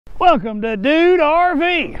Welcome to Dude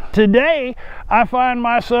RV. Today I find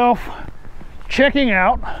myself checking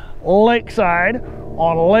out Lakeside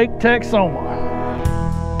on Lake Texoma.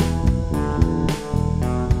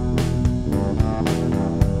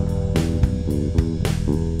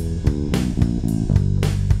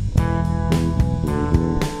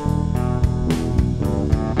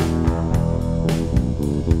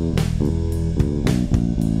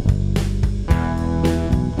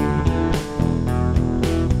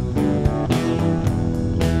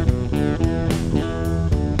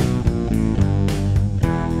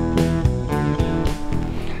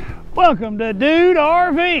 Welcome to Dude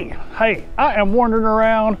RV. Hey, I am wandering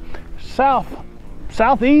around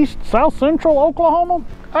southeast, south central Oklahoma.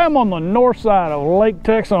 I am on the north side of Lake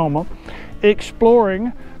Texoma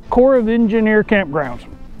exploring Corps of Engineer campgrounds.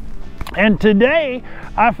 And today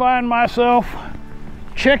I find myself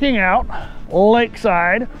checking out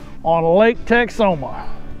Lakeside on Lake Texoma,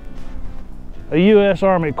 a U.S.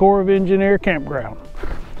 Army Corps of Engineer campground.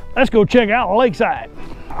 Let's go check out Lakeside.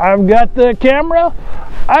 I've got the camera,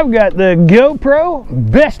 I've got the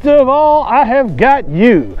GoPro, best of all, I have got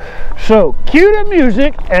you. So cue the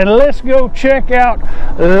music and let's go check out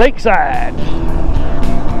Lakeside.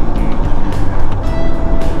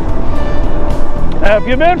 Now, if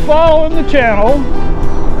you've been following the channel,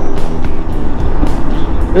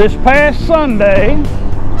 this past Sunday,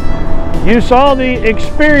 you saw the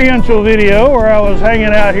experiential video where I was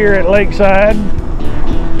hanging out here at Lakeside,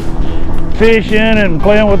 fishing and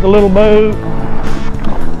playing with the little boat.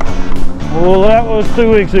 Well, that was 2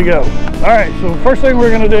 weeks ago. All right, so first thing we're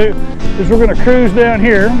gonna do is we're gonna cruise down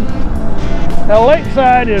here. Now,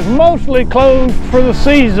 Lakeside is mostly closed for the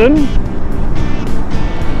season,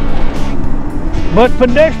 but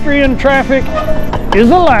pedestrian traffic is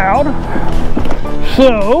allowed.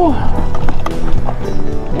 So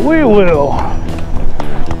we will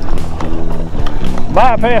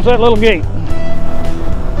bypass that little gate.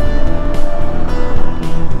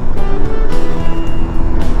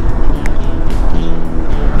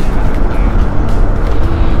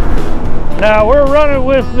 Now we're running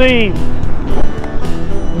with the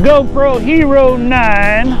GoPro Hero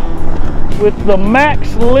 9 with the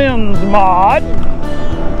Max Lens mod.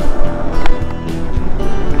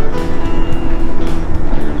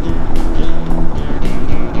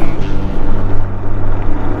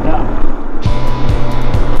 Now,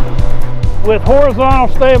 with horizontal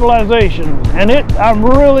stabilization, and I'm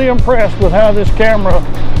really impressed with how this camera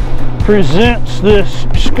presents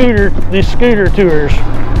these scooter tours.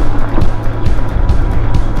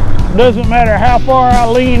 Doesn't matter how far I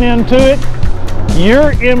lean into it,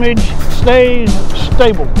 your image stays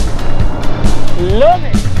stable. Love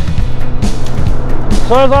it.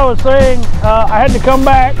 So as I was saying, I had to come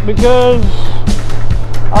back because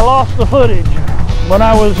I lost the footage when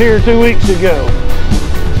I was here 2 weeks ago.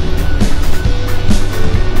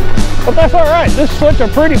 But that's all right. This is such a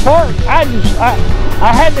pretty park. I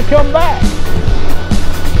had to come back.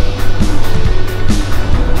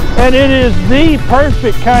 And it is the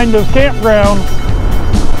perfect kind of campground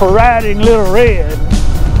for riding Little Red.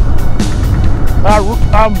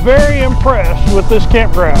 I'm very impressed with this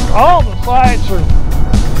campground. All the sites are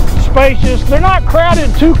spacious. They're not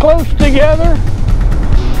crowded too close together.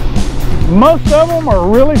 Most of them are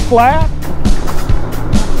really flat.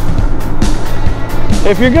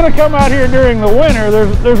 If you're going to come out here during the winter,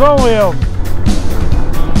 there's only a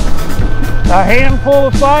handful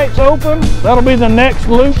of sites open. That'll be the next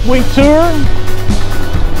loop we tour.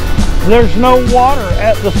 There's no water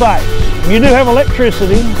at the sites. You do have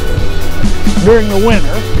electricity during the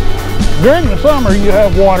winter. During the summer, you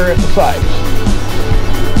have water at the sites.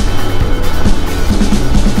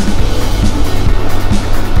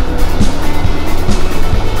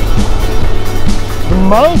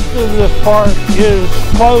 Most of this park is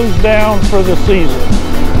closed down for the season,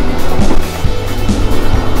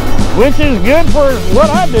 which is good for what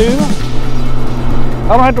I do. I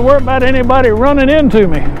don't have to worry about anybody running into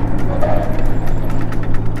me.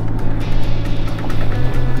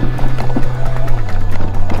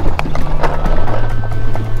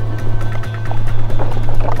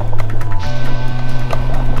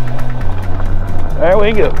 There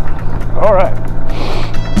we go. All right.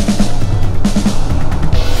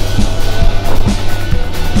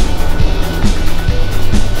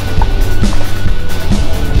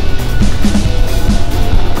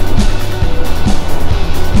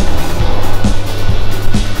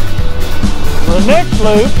 The next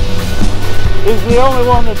loop is the only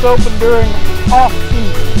one that's open during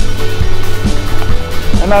off-season.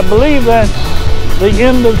 And I believe that's the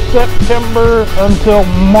end of September until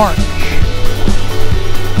March.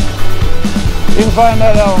 You can find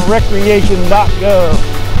that on recreation.gov.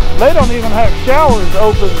 They don't even have showers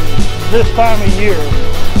open this time of year.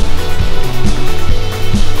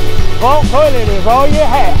 Vault toilet is all you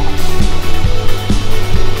have.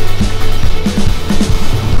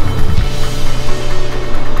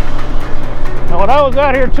 Now when I was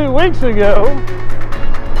out here 2 weeks ago,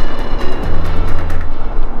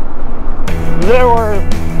 there were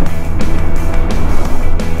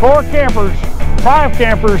 5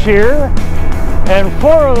 campers here, and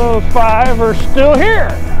 4 of those 5 are still here.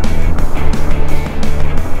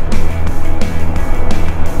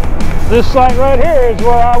 This site right here is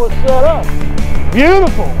where I was set up.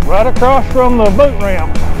 Beautiful, right across from the boat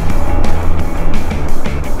ramp.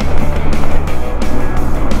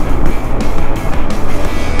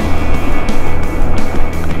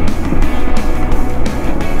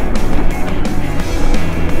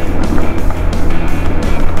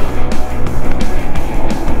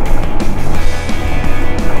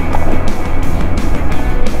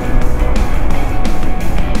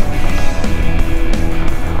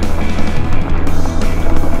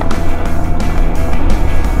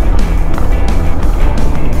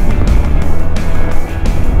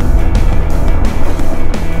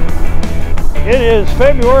 It is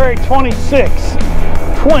February 26,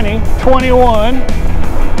 2021.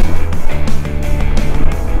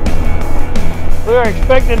 We are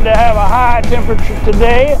expected to have a high temperature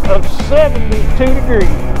today of 72 degrees,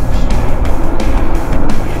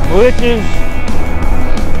 which is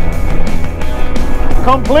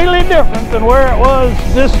completely different than where it was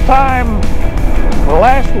this time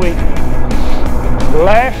last week.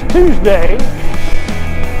 Last Tuesday,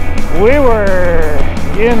 we were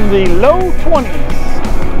in the low 20s,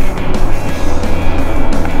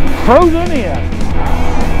 frozen in,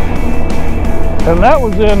 and that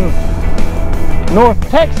was in North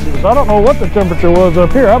Texas. I don't know what the temperature was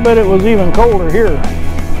up here. I bet it was even colder here.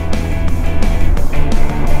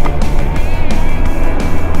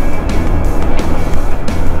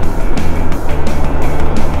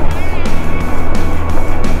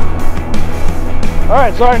 All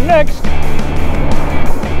right, so our next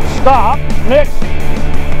stop, next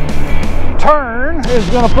turn is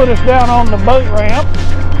going to put us down on the boat ramp.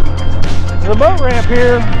 The boat ramp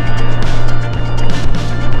here,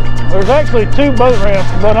 there's actually 2 boat ramps,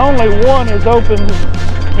 but only one is open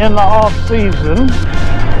in the off season.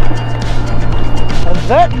 And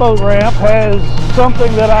that boat ramp has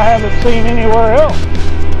something that I haven't seen anywhere else,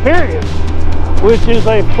 period, which is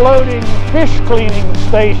a floating fish cleaning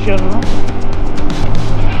station.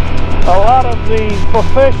 A lot of the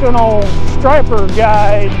professional striper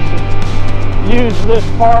guides use this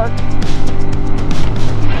park,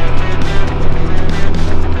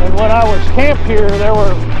 and when I was camped here, there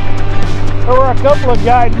were a couple of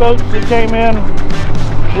guide boats that came in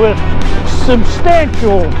with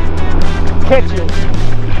substantial catches.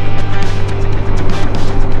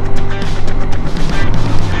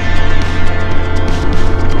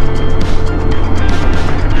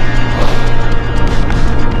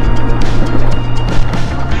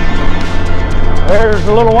 There's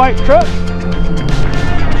a little white truck.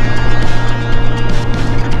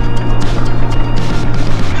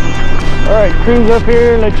 All right, cruise up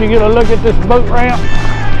here, let you get a look at this boat ramp.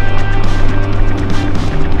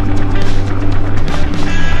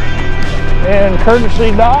 And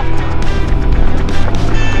courtesy dock.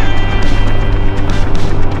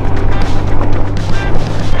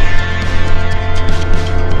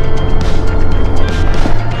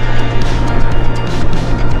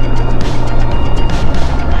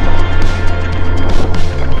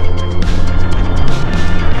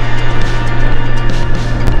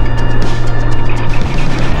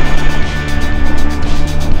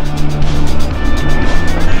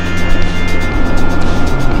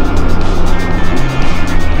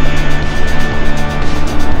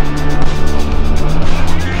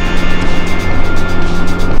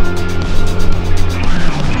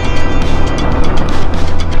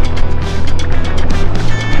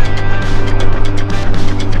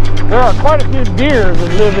 There are quite a few deer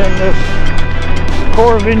that live in this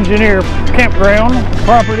Corps of Engineer campground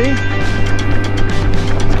property.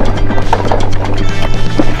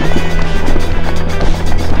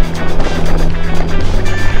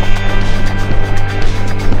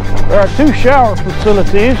 There are 2 shower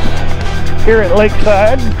facilities here at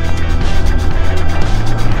Lakeside.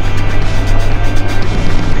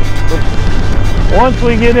 Once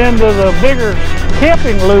we get into the bigger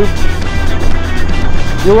camping loop,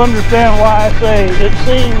 you'll understand why I say it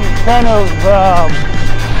seems kind of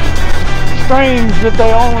strange that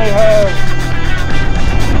they only have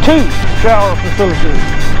 2 shower facilities.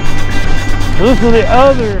 This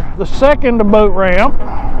is the second boat ramp,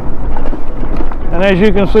 and as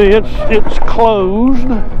you can see, it's closed.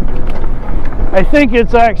 I think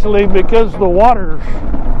it's actually because the water's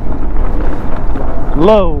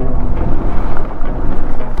low.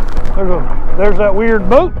 There's that weird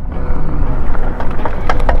boat.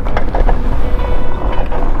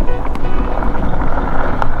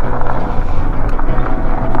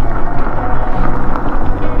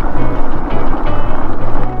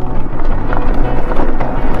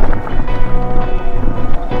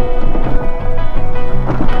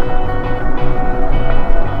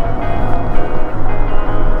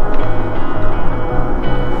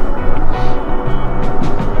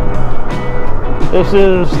 This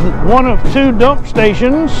is one of 2 dump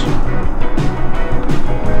stations.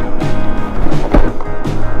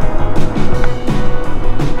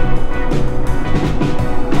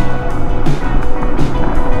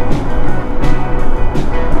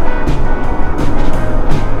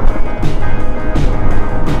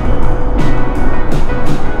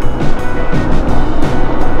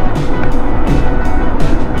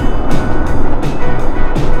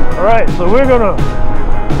 All right, so we're gonna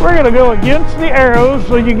go against the arrows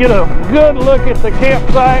so you get a good look at the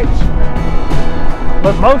campsites,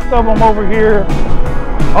 but most of them over here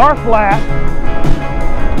are flat.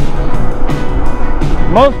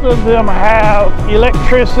 Most of them have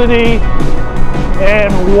electricity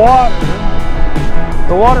and water.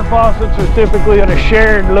 The water faucets are typically at a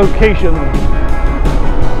shared location.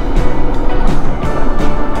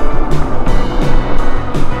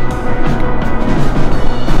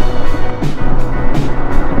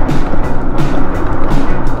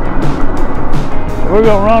 We're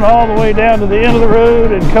going to run all the way down to the end of the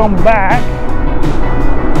road and come back.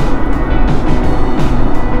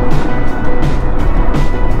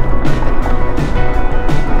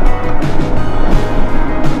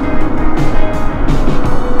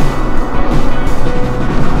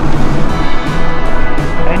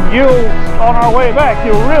 And on our way back,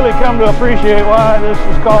 you'll really come to appreciate why this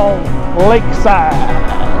is called Lakeside.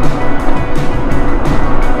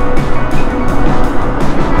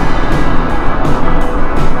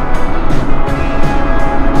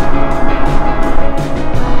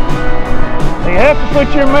 You have to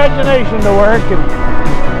put your imagination to work and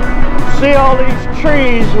see all these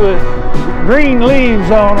trees with green leaves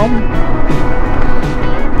on them.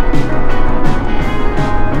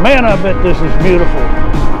 Man, I bet this is beautiful.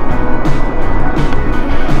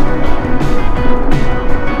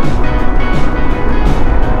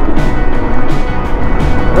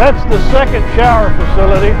 That's the second shower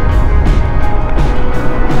facility.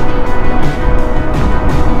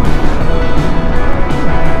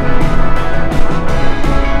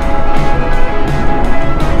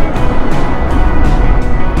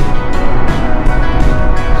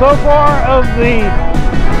 So far, of the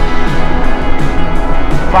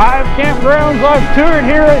 5 campgrounds I've toured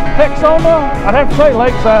here at Texoma, I'd have to say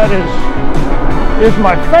Lakeside is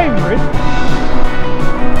my favorite.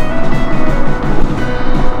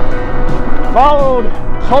 Followed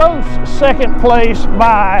close second place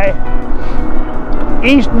by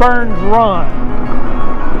East Burns Run.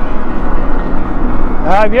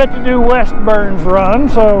 I've yet to do West Burns Run,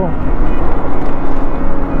 so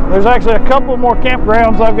there's actually a couple more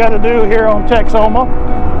campgrounds I've got to do here on Texoma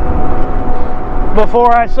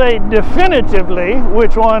before I say definitively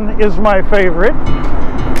which one is my favorite.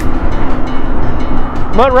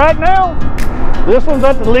 But right now, this one's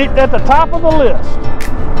at the top of the list.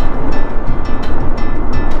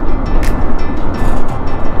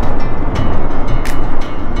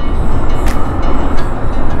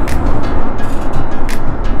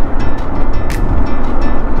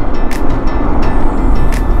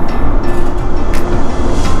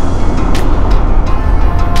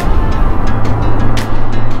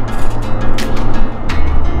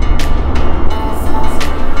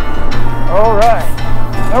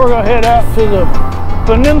 Now we're going to head out to the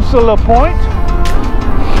Peninsula Point.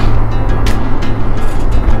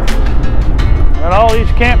 And all these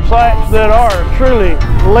campsites that are truly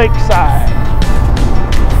lakeside.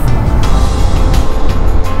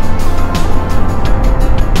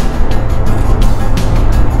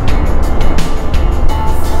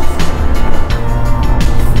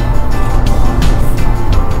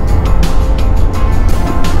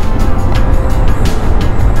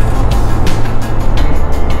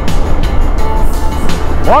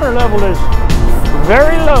 Water level is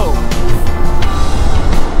very low.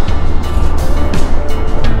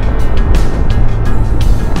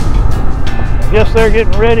 I guess they're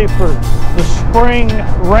getting ready for the spring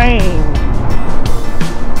rain.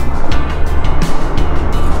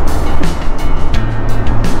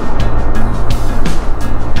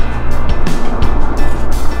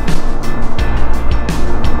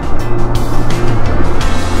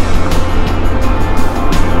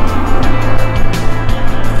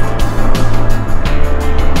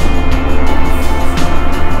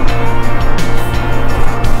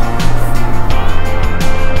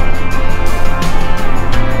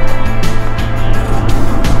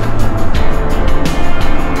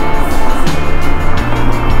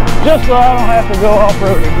 just so I don't have to go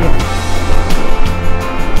off-road again.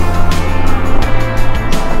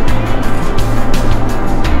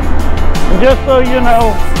 And just so you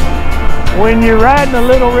know, when you're riding a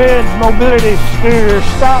little red mobility scooter,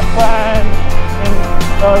 stop sign,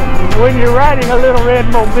 and when you're riding a little red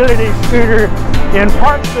mobility scooter in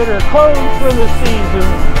parks that are closed for the season,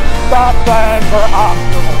 stop signs are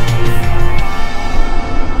optional.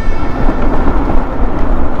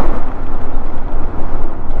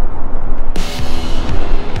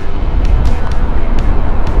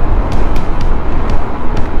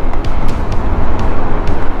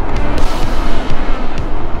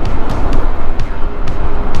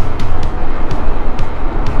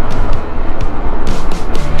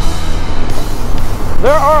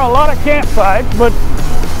 There are a lot of campsites, but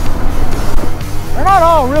they're not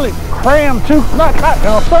all really crammed too, not, you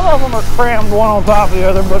know, some of them are crammed one on top of the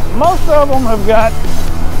other, but most of them have got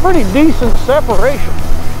pretty decent separation.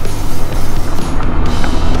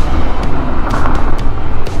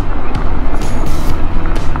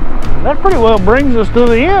 That pretty well brings us to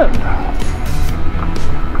the end.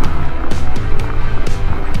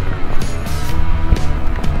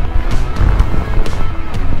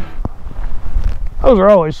 Those are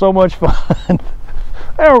always so much fun.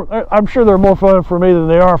 I'm sure they're more fun for me than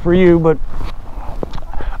they are for you, but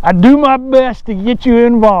I do my best to get you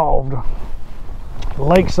involved.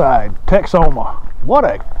 Lakeside, Texoma. What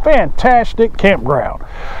a fantastic campground.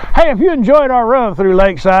 Hey, if you enjoyed our run through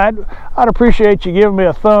Lakeside, I'd appreciate you giving me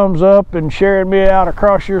a thumbs up and sharing me out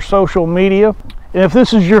across your social media. If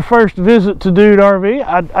this is your first visit to Dude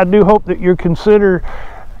RV, I do hope that you consider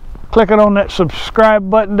clicking on that subscribe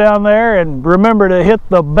button down there, and remember to hit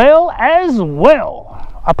the bell as well.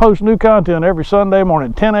 I post new content every Sunday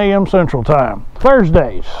morning, 10 a.m. Central Time.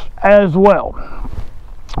 Thursdays as well.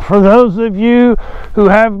 For those of you who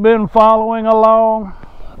have been following along,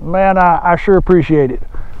 man, I sure appreciate it.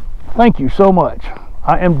 Thank you so much.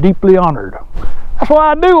 I am deeply honored. That's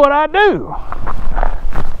why I do what I do.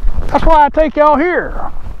 That's why I take y'all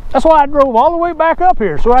here. That's why I drove all the way back up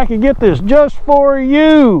here, so I could get this just for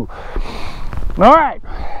you. All right,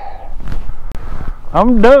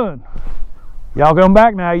 I'm done. Y'all come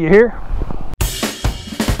back now, you hear?